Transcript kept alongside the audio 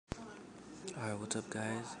Alright, what's up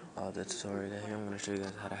guys? The tutorial here, I'm going to show you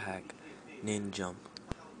guys how to hack Ninjump.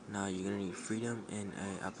 Now you're going to need Freedom and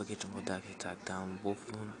an application called DaxAttack. Down both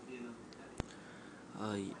of them.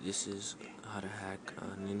 This is how to hack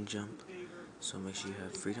Ninjump. So make sure you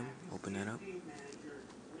have Freedom, open that up.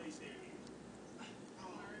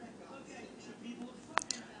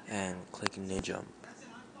 And click Ninjump.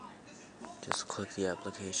 Just click the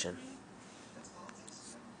application.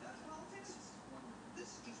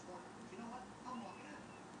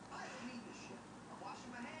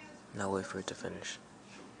 Now wait for it to finish.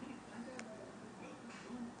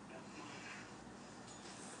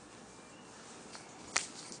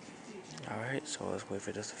 Alright, so let's wait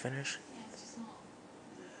for this to finish.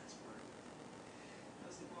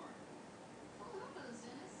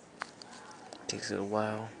 Takes a little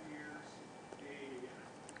while.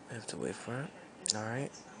 We have to wait for it.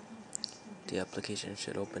 Alright. The application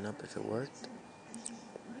should open up if it worked.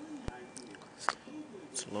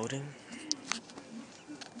 It's loading.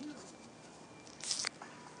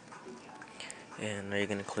 And now you're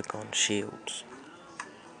going to click on Shields.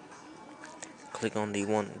 Click on the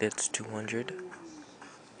one that's 200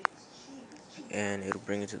 and it'll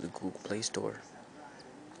bring you to the Google Play Store.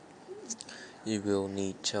 You will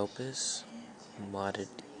need Chelpis modded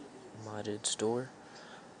store,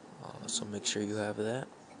 so make sure you have that.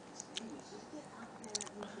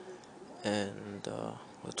 And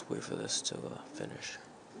let's wait for this to finish.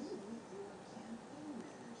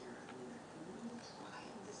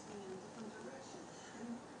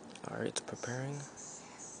 Alright, it's preparing.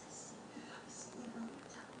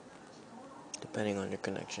 Depending on your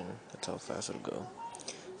connection, that's how fast it'll go.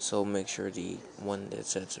 So make sure the one that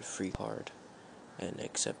says a free card and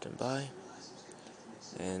accept and buy.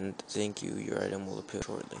 And thank you, your item will appear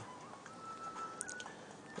shortly.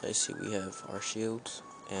 Let's see, we have our shields,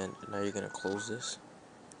 and now you're going to close this,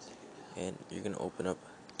 and you're going to open up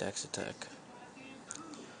DaxAttack,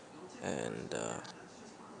 and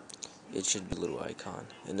it should be a little icon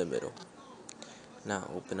in the middle. Now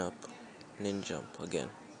open up Ninjump again,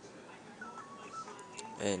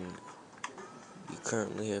 and you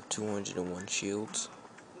currently have 201 shields,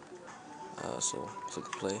 so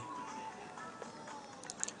click play,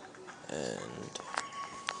 and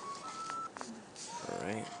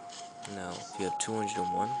alright, now you have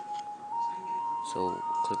 201, so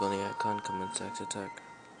click on the icon, come in DaxAttack,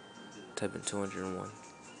 type in 201,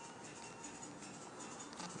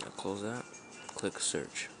 now close that, click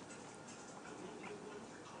search.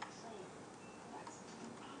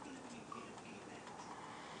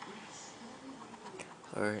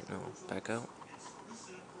 Alright, now back out,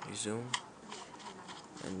 resume,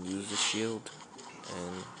 and use the shield,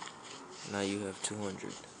 and now you have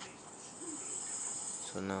 200.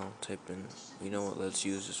 So now type in, you know what, let's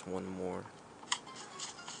use this one more.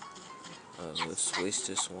 Let's waste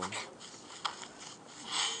this one.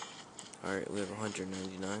 Alright, we have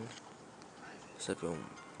 199. So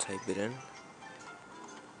type it in.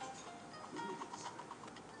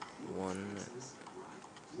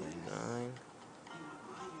 199.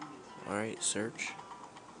 Alright, search.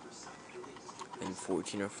 And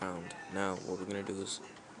 14 are found. Now what we're gonna do is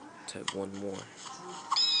type one more.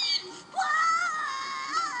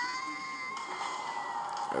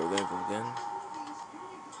 Alright, we're gonna go again.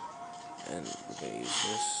 And we're gonna use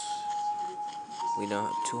this. We now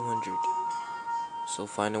have 200. So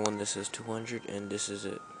find the one that says 200, and this is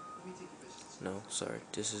it. No, sorry,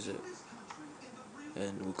 this is it.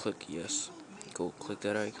 And we click yes. Go click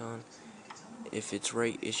that icon. If it's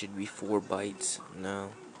right, it should be 4 bytes.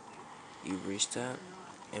 Now erase that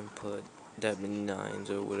and put that many 9s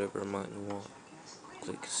or whatever amount you want.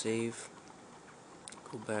 Click save.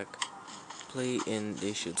 Go back, play, and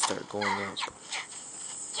they should start going up.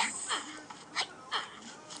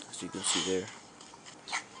 As you can see there.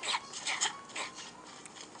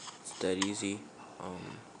 It's that easy.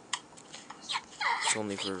 It's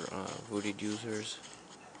only for rooted users.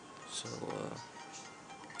 So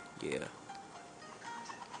yeah.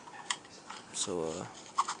 So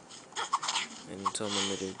and it's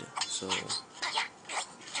unlimited. So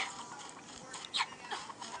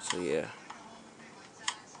yeah.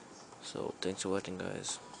 So thanks for watching,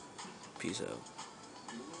 guys. Peace out.